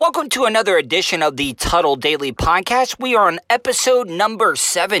Welcome to another edition of the Tuttle Daily Podcast. We are on episode number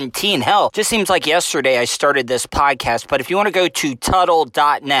 17. Hell, just seems like yesterday I started this podcast, but if you want to go to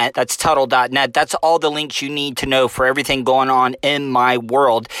Tuttle.net, that's Tuttle.net, that's all the links you need to know for everything going on in my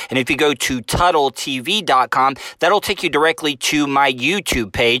world. And if you go to TuttleTV.com, that'll take you directly to my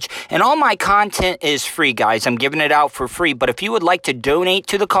YouTube page. And all my content is free, guys. I'm giving it out for free, but if you would like to donate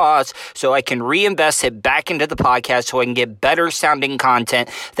to the cause so I can reinvest it back into the podcast so I can get better sounding content,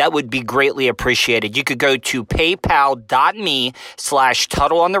 that would be greatly appreciated. You could go to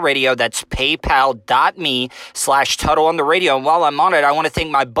paypal.me/Tuttle on the radio. That's paypal.me/Tuttle on the radio. And while I'm on it, I want to thank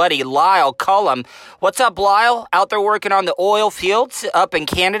my buddy Lyle Cullum. What's up, Lyle? Out there working on the oil fields up in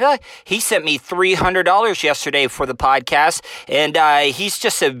Canada. He sent me $300 yesterday for the podcast. And he's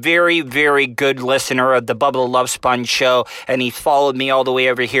just a very, very good listener of the Bubba the Love Sponge show. And he's followed me all the way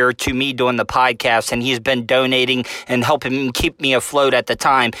over here to me doing the podcast. And he's been donating and helping keep me afloat at the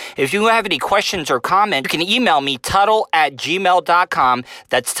time. If you have any questions or comments, you can email me, tuttle@gmail.com.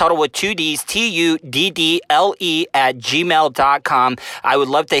 That's Tuttle with two D's, TUDDLE@gmail.com. I would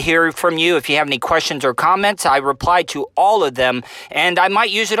love to hear from you. If you have any questions or comments, I reply to all of them, and I might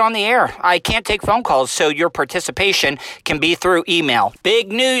use it on the air. I can't take phone calls, so your participation can be through email.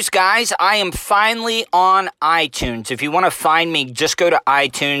 Big news, guys. I am finally on iTunes. If you want to find me, just go to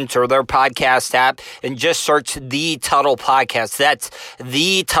iTunes or their podcast app and just search The Tuttle Podcast. That's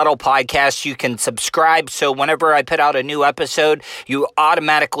The Tuttle Podcast. You can subscribe, so whenever I put out a new episode, you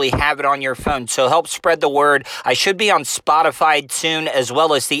automatically have it on your phone. So help spread the word. I should be on Spotify soon, as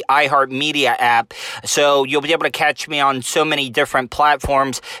well as the iHeartMedia app. So you'll be able to catch me on so many different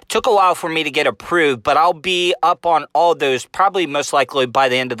platforms. It took a while for me to get approved, but I'll be up on all those probably most likely by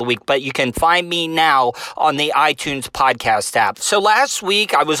the end of the week. But you can find me now on the iTunes podcast app. So last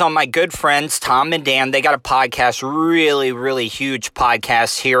week I was on my good friends Tom and Dan. They got a podcast, really, really huge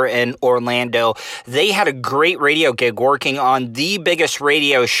podcast here in Orlando. They had a great radio gig working on the biggest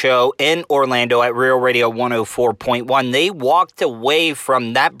radio show in Orlando at Real Radio 104.1. They walked away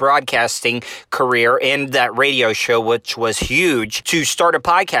from that broadcasting career and that radio show, which was huge, to start a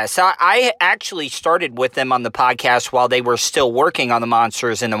podcast. So I actually started with them on the podcast while they were still working on the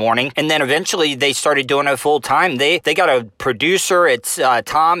Monsters in the Morning, and then eventually they started doing it full time. They got a producer. It's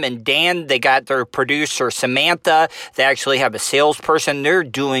Tom and Dan. They got their producer Samantha. They actually have a salesperson. They're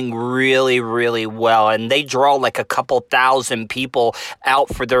doing really, really well, and they draw like a couple thousand people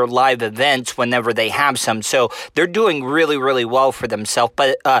out for their live events whenever they have some. So they're doing really, really well for themselves.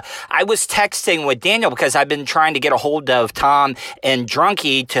 But I was texting with Daniel because I've been trying to get a hold of Tom and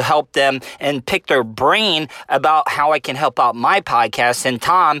Drunky to help them and pick their brain about how I can help out my podcast. And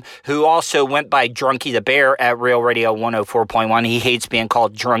Tom, who also went by Drunky the Bear at Real Radio 104.1, he hates being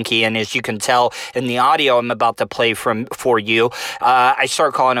called Drunky, and as you can tell in the audio I'm about to play for you, I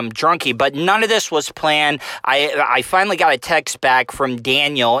start calling him Drunky, but none of this was planned. I finally got a text back from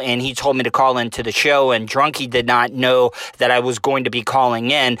Daniel, and he told me to call into the show, and Drunky did not know that I was going to be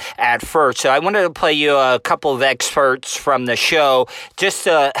calling in at first. So I wanted to play you a couple of experts from the show just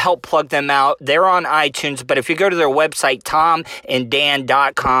to help plug them out. They're on iTunes, but if you go to their website,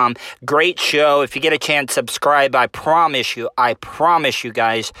 tomanddan.com, great show. If you get a chance, subscribe. I promise you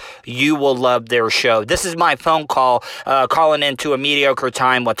guys, you will love their show. This is my phone call, calling into a mediocre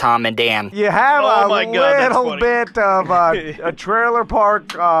time with Tom and Dan. You have little bit of a trailer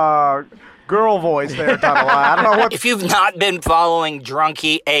park girl voice there, Tuttle. I don't know what. If you've not been following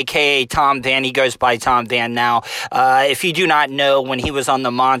Drunky, a.k.a. Tom Van, he goes by Tom Van now. If you do not know, when he was on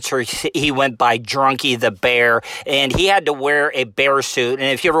the Monsters, he went by Drunky the Bear, and he had to wear a bear suit. And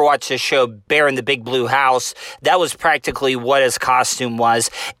if you ever watch the show Bear in the Big Blue House, that was practically what his costume was.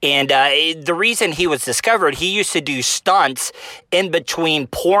 And the reason he was discovered, he used to do stunts in between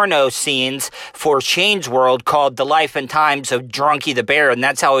porno scenes for Shane's World called The Life and Times of Drunky the Bear, and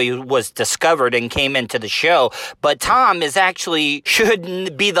that's how he was discovered and came into the show. But Tom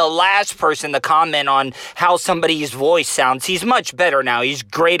should be the last person to comment on how somebody's voice sounds. He's much better now. He's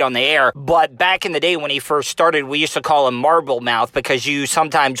great on the air. But back in the day when he first started, we used to call him Marble Mouth because you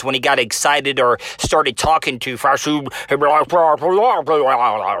sometimes when he got excited or started talking too fast,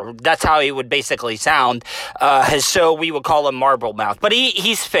 that's how he would basically sound. So we would call him Marble Mouth. But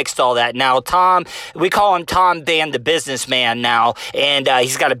he's fixed all that now. Tom, we call him Tom Van the businessman now, and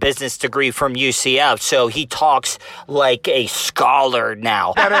he's got a business degree actually from UCF, so he talks like a scholar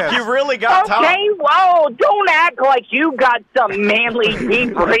now. You really got Tom. Okay, whoa, don't act like you got some manly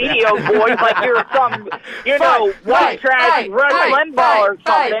deep radio voice like you're some, white trash Rush Limbaugh or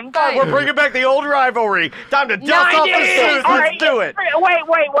something. We're bringing back the old rivalry. Time to dust off the shoes. Let's do it.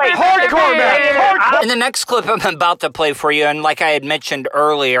 Wait. Hardcore, man. Hardcore. In the next clip I'm about to play for you, and like I had mentioned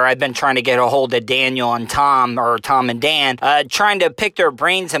earlier, I've been trying to get a hold of Daniel and Tom, or Tom and Dan, trying to pick their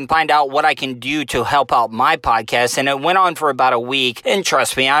brains and find out what I can do to help out my podcast, and it went on for about a week. And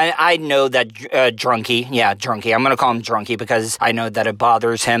trust me, I know that Drunky, I'm going to call him Drunky because I know that it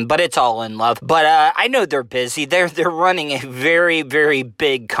bothers him, but it's all in love. But I know they're busy. They're running a very, very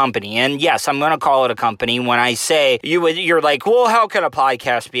big company, and yes, I'm going to call it a company. When I say you're like, well, how can a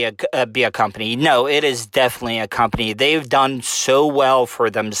podcast be a company? No, it is definitely a company. They've done so well for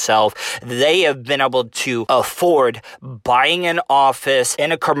themselves. They have been able to afford buying an office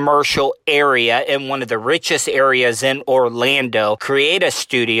in a commercial area in one of the richest areas in Orlando, create a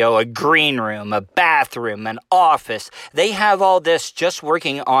studio, a green room, a bathroom, an office. They have all this just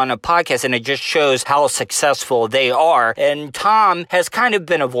working on a podcast, and it just shows how successful they are. And Tom has kind of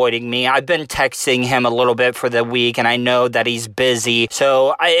been avoiding me. I've been texting him a little bit for the week, and I know that he's busy,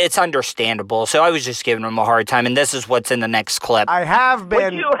 so it's understandable. So I was just giving him a hard time, and this is what's in the next clip. I have been...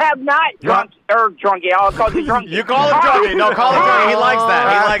 But you have not Drunky. I'll call you Drunky. You call him Drunky. No, call him Drunky. He likes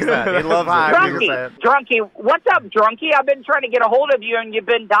that. He loves it. Drunky. What's up, Drunky? I've been trying to get a hold of you, and you've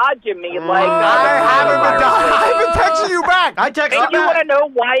been dodging me. I've been texting you back. I texted you back. You want to know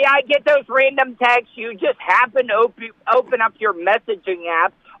why I get those random texts? You just happen to open up your messaging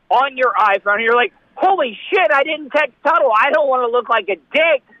app on your iPhone, and you're like, holy shit, I didn't text Tuttle. I don't want to look like a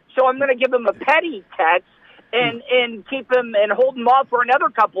dick, so I'm going to give him a petty text and keep him and hold him off for another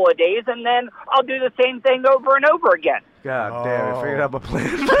couple of days, and then I'll do the same thing over and over again. God damn it, figured out my plan.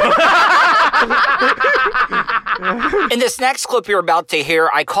 In this next clip you're about to hear,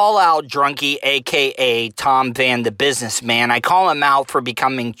 I call out Drunky, a.k.a. Tom Van, the businessman. I call him out for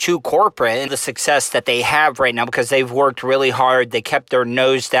becoming too corporate and the success that they have right now because they've worked really hard. They kept their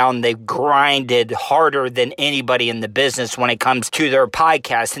nose down. They've grinded harder than anybody in the business when it comes to their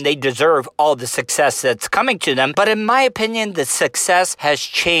podcast, and they deserve all the success that's coming to them. But in my opinion, the success has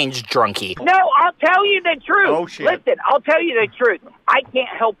changed, Drunky. No, I'll tell you the truth. Oh, shit. Listen, I'll tell you the truth. I can't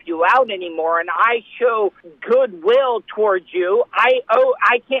help you out anymore, and I show goodwill towards you. I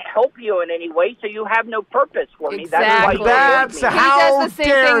can't help you in any way, so you have no purpose for me. Exactly. That's how he does the same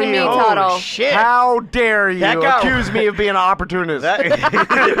dare thing to you. me, Tuttle. Oh, shit. How dare you got accuse me of being an opportunist? It's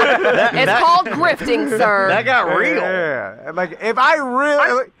called grifting, sir. That got real. Yeah. Like, if I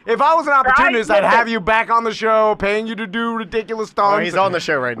was an opportunist, I'd have you back on the show, paying you to do ridiculous stunts. Oh, he's on the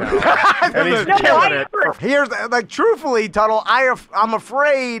show right now. And he's killing it. Here's, like, truthfully, Tuttle, I'm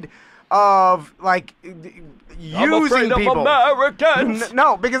afraid of, like, using people. I'm afraid of Americans.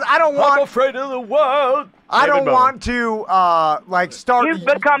 No, because I don't want... I'm afraid of the world. I don't want to, start... You've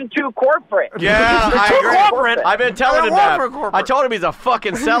become too corporate. Yeah, I agree. Corporate. I've been telling him that. I told him he's a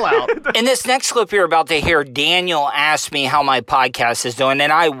fucking sellout. In this next clip you're about to hear, Daniel asked me how my podcast is doing,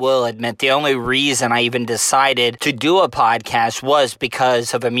 and I will admit the only reason I even decided to do a podcast was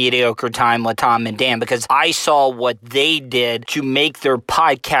because of A Mediocre Time with Tom and Dan, because I saw what they did to make their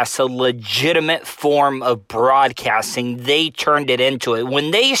podcast a legitimate form of broadcasting. They turned it into it.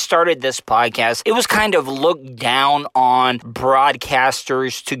 When they started this podcast, it was kind of looked down on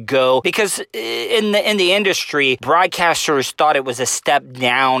broadcasters to go, because in the industry, broadcasters thought it was a step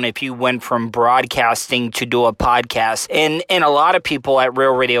down if you went from broadcasting to do a podcast. And a lot of people at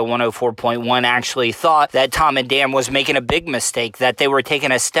Real Radio 104.1 actually thought that Tom and Dan was making a big mistake, that they were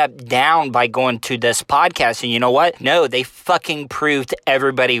taking a step down by going to this podcast. And you know what? No, they fucking proved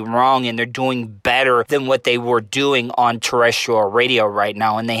everybody wrong, and they're doing better than what they were doing on terrestrial radio right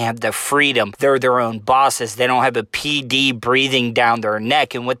now. And they have the freedom. They're their own boss. They don't have a PD breathing down their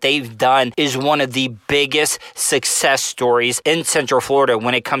neck. And what they've done is one of the biggest success stories in Central Florida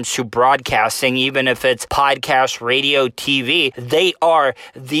when it comes to broadcasting, even if it's podcast, radio, TV. They are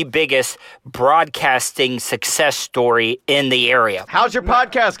the biggest broadcasting success story in the area. How's your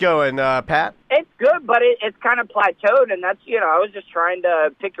podcast going, Pat? It's good, but it's kind of plateaued, and that's, I was just trying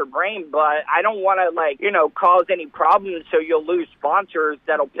to pick your brain, but I don't want to, cause any problems so you'll lose sponsors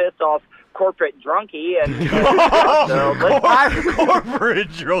that'll piss off corporate drunkie, and corporate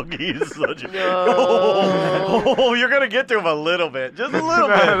drunkie is such a... Oh, you're going to get to him a little bit. Just a little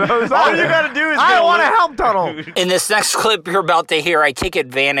bit. All you got to do is... I want to help Tunnel. In this next clip you're about to hear, I take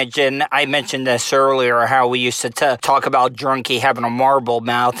advantage, and I mentioned this earlier, how we used to talk about Drunkie having a marble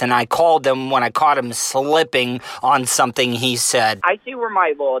mouth, and I called him when I caught him slipping on something he said. I see where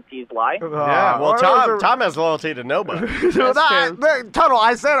my loyalties lie. Yeah, well, Tom has loyalty to nobody. Tunnel,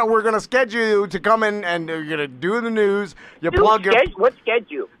 I said we're going to schedule you to come in and you're going to do the news. You plug your... What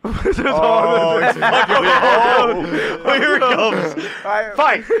schedule? Here it comes.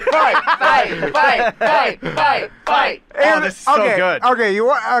 Fight. Oh, this is so good.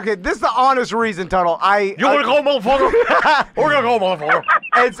 Okay, this is the honest reason, Tunnel. You want to go, motherfucker? We're going to go,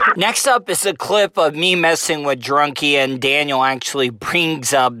 motherfucker. Next up is a clip of me messing with Drunkie, and Daniel actually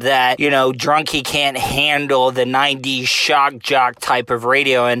brings up that, Drunkie can't handle the 90s shock jock type of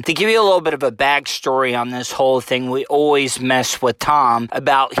radio. And to give you a little bit of a backstory on this whole thing, we always mess with Tom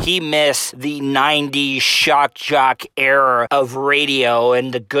about he missed the 90s shock jock era of radio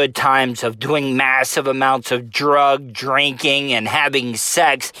and the good times of doing massive amounts of drinking and having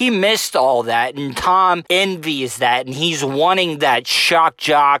sex. He missed all that, and Tom envies that, and he's wanting that shock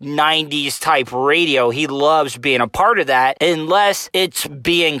jock 90s type radio. He loves being a part of that, unless it's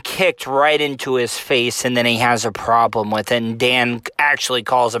being kicked right into his face, and then he has a problem with it, and Dan actually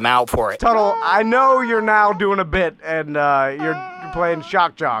calls him out for it. Tunnel, I know you're now doing a bit, and you're playing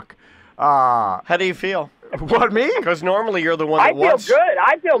shock jock. How do you feel? What, me? Because normally you're the one that wants... I feel good.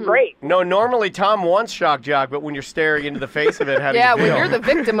 I feel great. No, normally Tom wants shock jock, but when you're staring into the face of it, how do you feel? Yeah, when you're the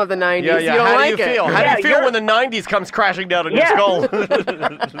victim of the 90s, you don't how like do you feel? it. How do you feel when the 90s comes crashing down on your skull?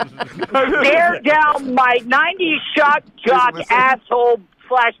 Tear down my 90s shock jock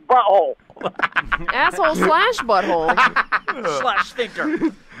asshole/butthole. Asshole/butthole.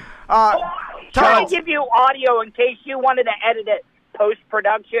 /thinker. Try to give you audio in case you wanted to edit it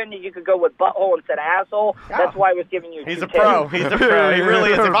post-production. You could go with butthole instead of asshole. That's why I was giving you He's a pro. He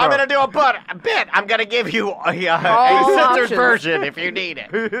really is. If I'm going to do a bit, I'm going to give you a censored version if you need it.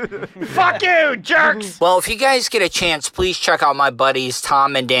 Fuck you, jerks! Well, if you guys get a chance, please check out my buddies,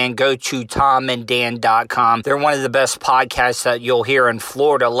 Tom and Dan. Go to tomanddan.com. They're one of the best podcasts that you'll hear in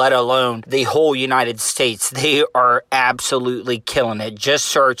Florida, let alone the whole United States. They are absolutely killing it. Just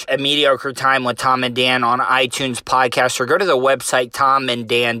search A Mediocre Time with Tom and Dan on iTunes podcast, or go to the website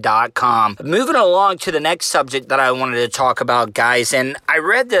tomanddan.com. Moving along to the next subject that I wanted to talk about, guys, and I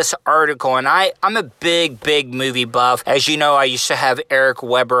read this article, and I'm a big movie buff. As you know, I used to have Eric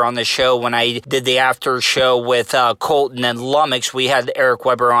Weber on the show when I did the after show with Colton and Lummox. We had Eric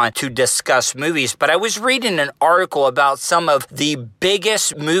Weber on to discuss movies, but I was reading an article about some of the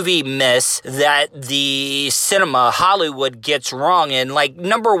biggest movie myths that the cinema, Hollywood, gets wrong. And like,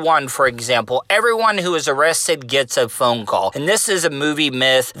 number one, for example, everyone who is arrested gets a phone call. And this is a movie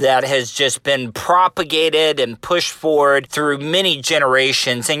myth that has just been propagated and pushed forward through many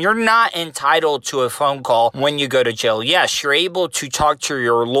generations, and you're not entitled to a phone call when you go to jail. Yes, you're able to talk to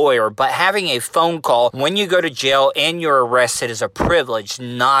your lawyer, but having a phone call when you go to jail and you're arrested is a privilege,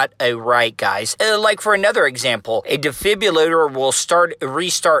 not a right, guys. Like for another example, a defibrillator will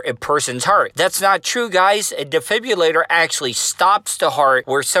restart a person's heart. That's not true, guys. A defibrillator actually stops the heart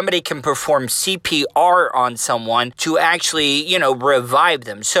where somebody can perform CPR on someone to actually, revive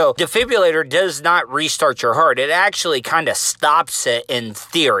them. So defibrillator does not restart your heart. It actually kind of stops it in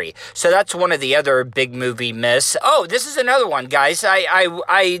theory. So that's one of the other big movie myths. Oh, this is another one, guys.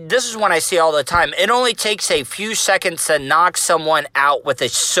 This is one I see all the time. It only takes a few seconds to knock someone out with a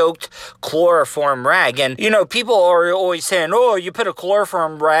soaked chloroform rag. And, people are always saying, oh, you put a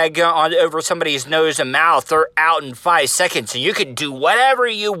chloroform rag on over somebody's nose and mouth, they're out in 5 seconds and you can do whatever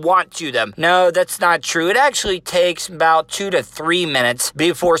you want to them. No, that's not true. It actually takes about 2 to 3 minutes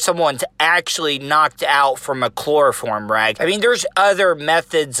before someone's actually knocked out from a chloroform rag. I mean, there's other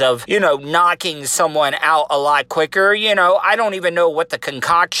methods of, knocking someone out a lot quicker. I don't even know what the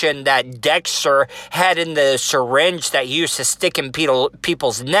concoction that Dexter had in the syringe that he used to stick in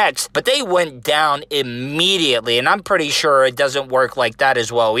people's necks, but they went down immediately, and I'm pretty sure it doesn't work like that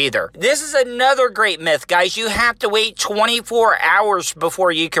as well either. This is another great myth, guys. You have to wait 24 hours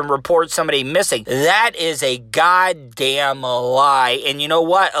before you can report somebody missing. That is a goddamn lie. And you know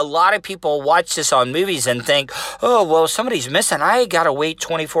what? A lot of people watch this on movies and think, oh, well, somebody's missing. I gotta wait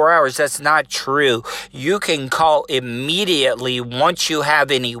 24 hours. That's not true. You can call immediately once you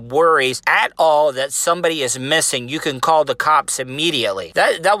have any worries at all that somebody is missing. You can call the cops immediately.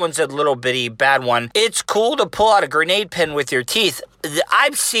 That one's a little bitty bad one. It's cool to pull out a grenade pen with your teeth.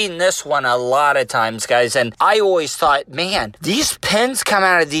 I've seen this one a lot of times, guys, and I always thought, man, these pins come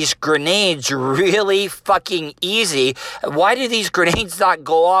out of these grenades really fucking easy. Why do these grenades not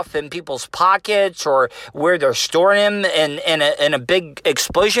go off in people's pockets or where they're storing them in a big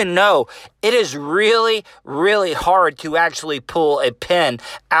explosion? No, it is really, really hard to actually pull a pin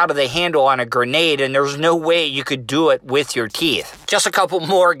out of the handle on a grenade, and there's no way you could do it with your teeth. Just a couple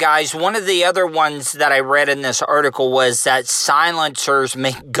more, guys. One of the other ones that I read in this article was that silencers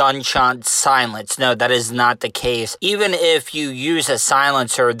make gunshots silence. No, that is not the case. Even if you use a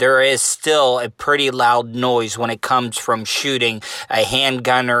silencer, there is still a pretty loud noise when it comes from shooting a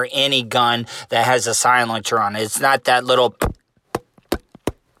handgun or any gun that has a silencer on it. It's not that little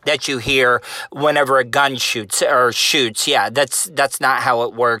that you hear whenever a gun shoots. Yeah, that's not how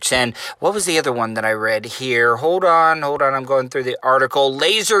it works. And what was the other one that I read here? Hold on. I'm going through the article.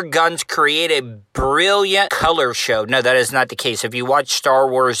 Laser guns create a brilliant color show. No, that is not the case. If you watch Star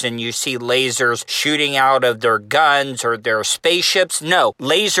Wars and you see lasers shooting out of their guns or their spaceships, no.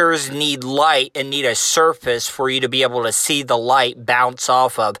 Lasers need light and need a surface for you to be able to see the light bounce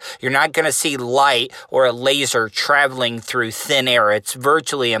off of. You're not going to see light or a laser traveling through thin air. It's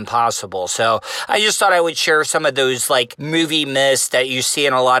virtually impossible. So I just thought I would share some of those like movie myths that you see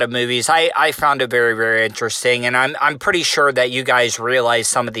in a lot of movies. I found it very, very interesting, and I'm pretty sure that you guys realize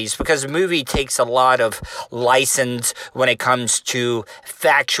some of these because a movie takes a lot of license when it comes to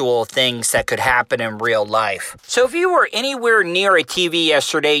factual things that could happen in real life. So if you were anywhere near a TV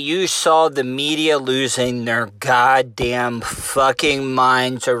yesterday, you saw the media losing their goddamn fucking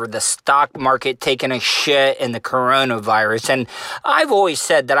minds over the stock market taking a shit in the coronavirus. And I've always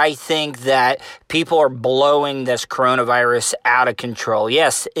said that I think that people are blowing this coronavirus out of control.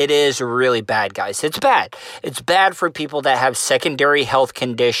 Yes, it is really bad, guys. It's bad. It's bad for people that have secondary health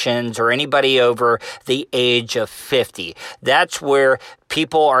conditions or anybody over the age of 50. That's where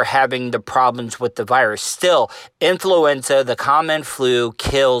people are having the problems with the virus. Still, influenza, the common flu,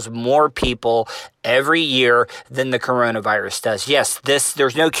 kills more people every year than the coronavirus does. Yes,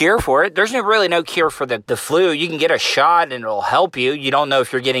 there's no cure for it. There's really no cure for the flu. You can get a shot and it'll help you. You don't know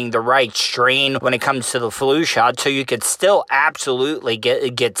if you're getting the right strain when it comes to the flu shot, so you could still absolutely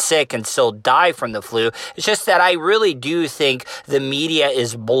get sick and still die from the flu. It's just that I really do think the media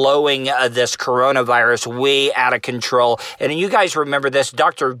is blowing this coronavirus way out of control. And you guys remember this,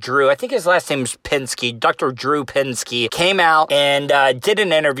 Dr. Drew, I think his last name is Pinsky, Dr. Drew Pinsky, came out and did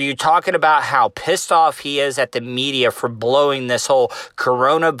an interview talking about how pissed off he is at the media for blowing this whole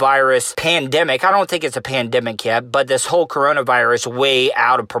coronavirus pandemic. I don't think it's a pandemic yet, but this whole coronavirus way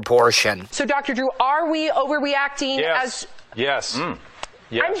out of proportion. So, Dr. Drew, are we overreacting? Yes. Yes.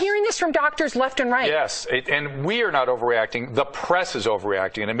 Yes. I'm hearing this from doctors left and right. Yes, and we are not overreacting. The press is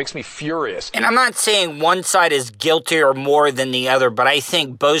overreacting, and it makes me furious. And I'm not saying one side is guilty or more than the other, but I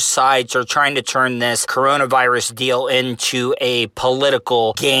think both sides are trying to turn this coronavirus deal into a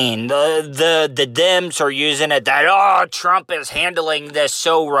political gain. The Dems are using it that, Trump is handling this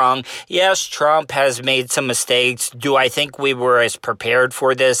so wrong. Yes, Trump has made some mistakes. Do I think we were as prepared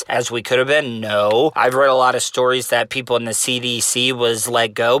for this as we could have been? No. I've read a lot of stories that people in the CDC was let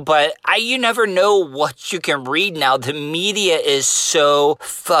go, but you never know what you can read now. The media is so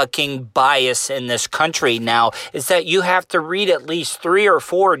fucking biased in this country now, is that you have to read at least 3 or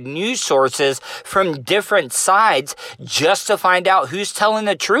 4 news sources from different sides just to find out who's telling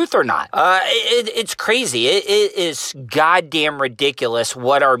the truth or not. It's crazy. It is goddamn ridiculous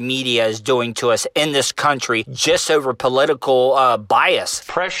what our media is doing to us in this country just over political bias.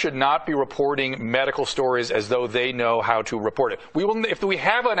 Press should not be reporting medical stories as though they know how to report it. If we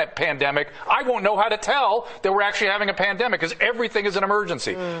have a pandemic, I won't know how to tell that we're actually having a pandemic because everything is an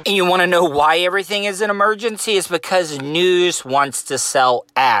emergency. And you want to know why everything is an emergency? It's because news wants to sell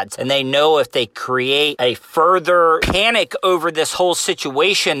ads. And they know if they create a further panic over this whole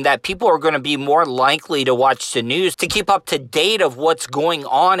situation that people are going to be more likely to watch the news to keep up to date of what's going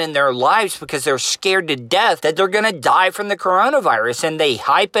on in their lives because they're scared to death that they're going to die from the coronavirus. And they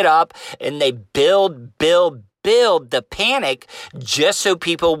hype it up and they build the panic just so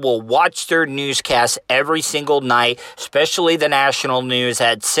people will watch their newscasts every single night, especially the national news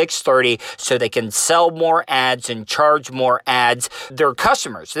at 6:30, so they can sell more ads and charge more ads their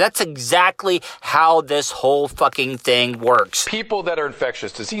customers. That's exactly how this whole fucking thing works. People that are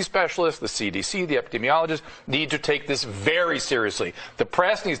infectious disease specialists, the CDC, the epidemiologists, need to take this very seriously. The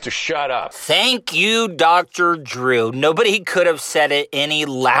press needs to shut up. Thank you, Dr. Drew. Nobody could have said it any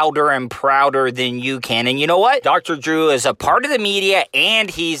louder and prouder than you can. And you know what? what? Dr. Drew is a part of the media, and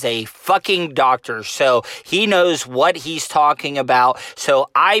he's a fucking doctor, so he knows what he's talking about. So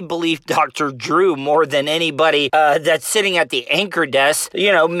I believe Dr. Drew more than anybody that's sitting at the anchor desk,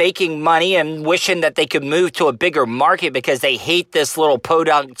 making money and wishing that they could move to a bigger market because they hate this little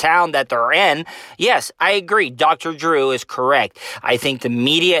podunk town that they're in. Yes, I agree. Dr. Drew is correct. I think the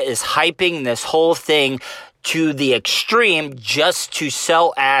media is hyping this whole thing to the extreme just to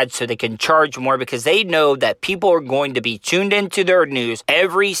sell ads so they can charge more, because they know that people are going to be tuned into their news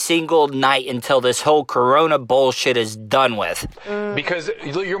every single night until this whole corona bullshit is done with. Because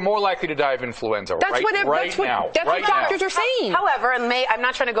you're more likely to die of influenza right now. That's what doctors are saying. However, and I'm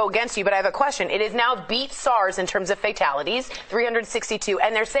not trying to go against you, but I have a question. It is now beat SARS in terms of fatalities, 362,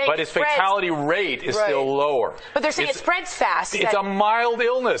 and they're saying but its fatality rate is still lower. But they're saying it spreads fast. It's a mild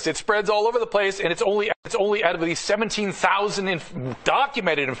illness. It spreads all over the place, and it's only out of these 17,000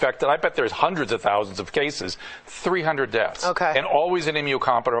 documented infected, I bet there's hundreds of thousands of cases, 300 deaths. Okay. And always in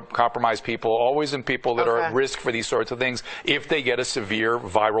immunocompromised people, always in people that are at risk for these sorts of things. If they get a severe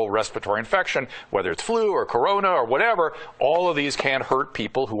viral respiratory infection, whether it's flu or corona or whatever, all of these can hurt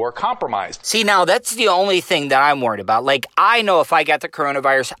people who are compromised. See, now that's the only thing that I'm worried about. Like, I know if I got the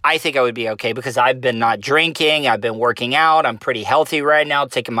coronavirus, I think I would be okay because I've been not drinking, I've been working out, I'm pretty healthy right now,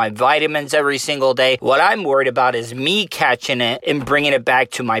 taking my vitamins every single day. What I'm worried about is me catching it and bringing it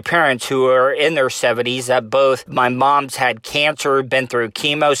back to my parents who are in their 70s. That both my mom's had cancer, been through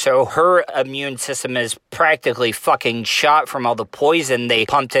chemo, so her immune system is practically fucking shot from all the poison they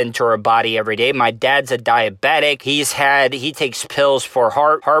pumped into her body every day. My dad's a diabetic. He takes pills for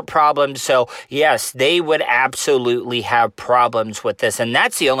heart problems. So yes, they would absolutely have problems with this. And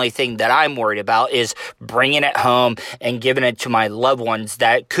that's the only thing that I'm worried about is bringing it home and giving it to my loved ones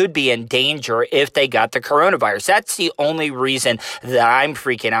that could be in danger if they got the coronavirus. That's the only reason that I'm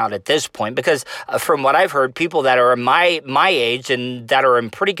freaking out at this point, because from what I've heard, people that are my age and that are in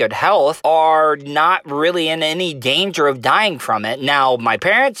pretty good health are not really in any danger of dying from it. Now, my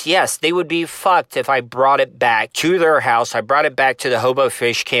parents, yes, they would be fucked if I brought it back to their house. I brought it back to the Hobo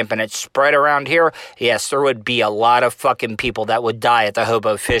Fish Camp and it spread around here. Yes, there would be a lot of fucking people that would die at the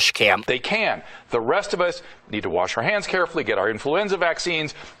Hobo Fish Camp. They can. The rest of us need to wash our hands carefully, get our influenza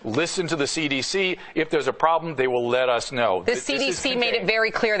vaccines, listen to the CDC. If there's a problem, they will let us know. The CDC made it very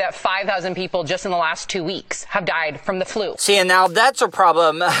clear that 5,000 people just in the last 2 weeks have died from the flu. See, and now that's a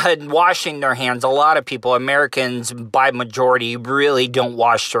problem, washing their hands. A lot of people, Americans by majority, really don't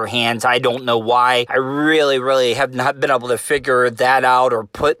wash their hands. I don't know why. I really have not been able to figure that out or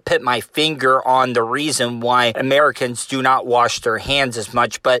put my finger on the reason why Americans do not wash their hands as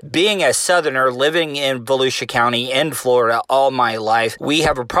much. But being a Southerner, living in Volusia County in Florida all my life, we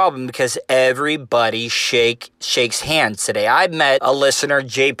have a problem because everybody shakes hands today. I met a listener,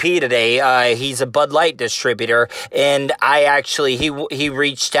 JP, today. He's a Bud Light distributor, and he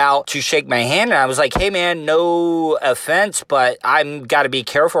reached out to shake my hand, and I was like, hey man, no offense, but I'm got to be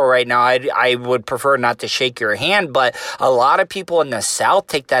careful right now. I would prefer not to shake your hand, but a lot of people in the South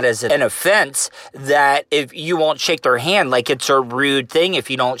take that as an offense that if you won't shake their hand, like it's a rude thing if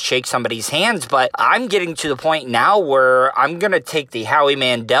you don't shake somebody's hands. But I'm getting to the point now where I'm going to take the Howie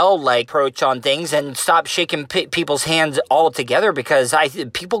Mandel approach on things and stop shaking people's hands altogether, because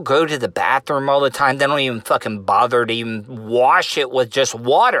people go to the bathroom all the time. They don't even fucking bother to even wash it with just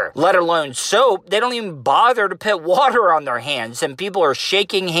water, let alone soap. They don't even bother to put water on their hands, and people are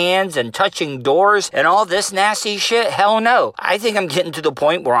shaking hands and touching doors and all this nasty shit. Hell no. I think I'm getting to the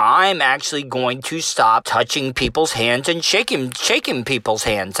point where I'm actually going to stop touching people's hands and shaking people's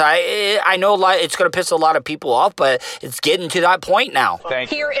hands. I know it's going to piss a lot of people off, but it's getting to that point now.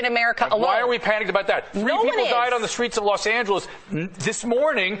 Here in America alone. Why are we panicked about that? Three people died on the streets of Los Angeles this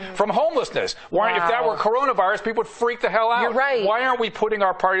morning from homelessness. Why? If that were coronavirus, people would freak the hell out. You're right. Why aren't we putting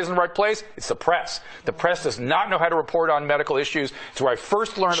our priorities in the right place? It's the press. The press does not know how to report on medical issues. It's where I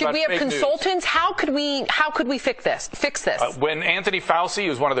first learned about fake news. Should we have consultants? How could we fix this? When Anthony Fauci,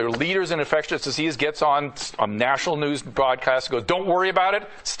 who's one of the leaders in infectious disease, gets on a national news broadcast and goes, don't worry about it,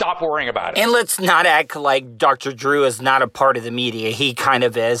 stop worrying about it. And let's not act like Dr. Drew is not a part of the media. He kind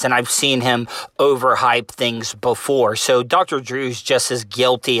of is, and I've seen him overhype things before. So Dr. Drew's just as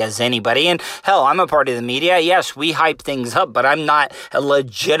guilty as anybody. And hell, I'm a part of the media. Yes, we hype things up, but I'm not a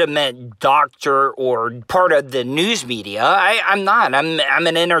legitimate doctor or part of the news media. I'm not. I'm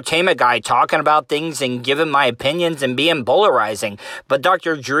an entertainment guy talking about things and giving my opinions and being polarizing. But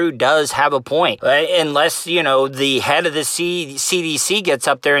Dr. Drew does have a point. Unless, the head of the CDC gets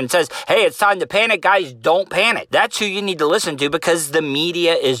up there and says, hey, it's time to panic, guys, don't panic. That's who you need to listen to, because the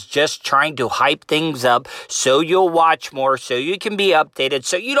media is just trying to hype things up so you'll watch more, so you can be updated,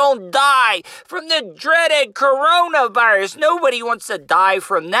 so you don't die from the dreaded coronavirus. Nobody wants to die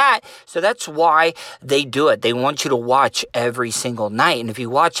from that. So that's why they do it. They want you to watch every single night. And if you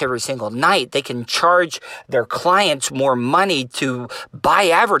watch every single night, they can charge their clients more money to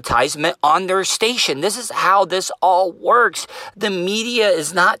buy advertisement on their station. This is how this all works. The media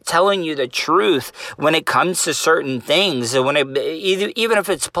is not telling you the truth when it comes to certain things. Even if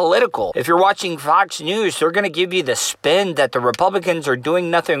it's political. If you're watching Fox News, they're going to give you the spin that the Republicans are doing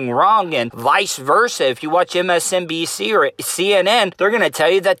nothing wrong, and vice versa. If you watch MSNBC or CNN, they're going to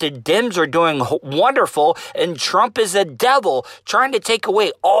tell you that the Dems are doing wonderful and Trump is a devil trying to take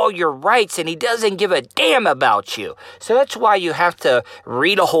away all your rights, and he doesn't give a damn about you. So that's why you have to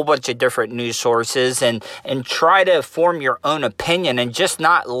read a whole bunch of different news sources and try to form your own opinion, and just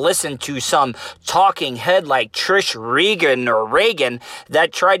not listen to some talking head like Trish Regan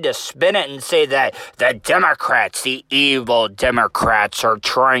that tried to spin it and say that the Democrats, the evil Democrats, are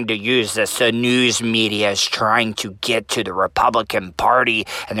trying to use this. The news media is trying to get to the Republican Party,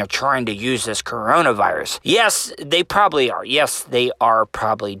 and they're trying to use this coronavirus. Yes, they probably are. Yes, they are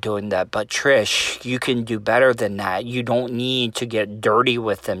probably doing that. But Trish, you can do better than that. You don't need to get dirty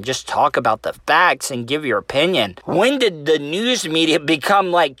with them. Just talk about the facts and give your opinion. When did the news media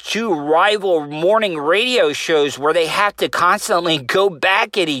become like two rival morning radio shows where they have to constantly go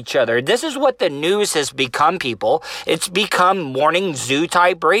back at each other? This is what the news has become, people. It's become morning zoo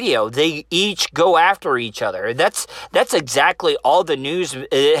type radio. They each go after each other. That's exactly all the news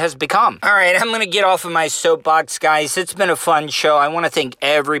has become. All right, I'm going to get off of my soapbox, guys. It's been a fun show. I want to thank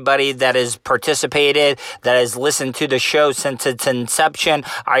everybody that has participated, that has listened to the show since its inception.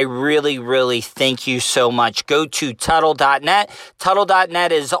 I really, really thank you so much. Go to Tuttle.net.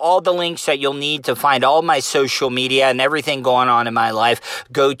 Tuttle.net is all the links that you'll need to find all my social media and everything going on in my life.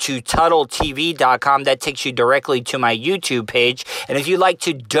 Go to TuttleTV.com. That takes you directly to my YouTube page. And if you'd like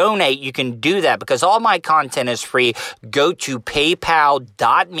to donate, you can do that because all my content is free. Go to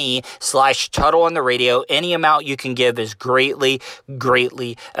paypal.me/Tuttle on the radio. Any amount you can give is greatly,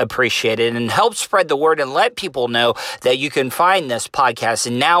 greatly appreciated, and help spread the word and let people know that you can find this podcast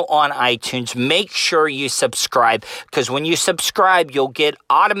and now on iTunes. Make sure you subscribe, because when you subscribe, you'll get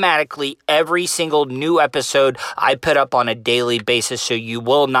automatically every single new episode I put up on a daily basis, so you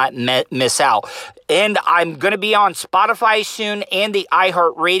will not miss out. And I'm going to be on Spotify soon and the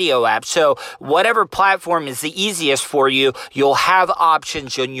iHeartRadio app. So whatever platform is the easiest for you, you'll have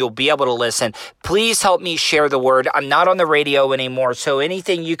options and you'll be able to listen. Please help me share the word. I'm not on the radio anymore, so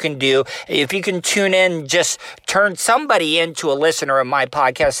anything you can do, if you can tune in, just turn somebody into a listener of my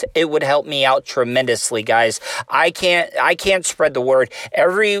podcast, it would help me out tremendously, guys. I can't spread the word.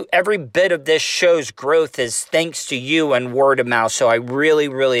 Every bit of this show's growth is thanks to you and word of mouth, so I really,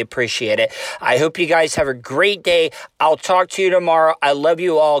 really appreciate it. I hope you guys have a great day. I'll talk to you tomorrow. I love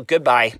you all. Goodbye.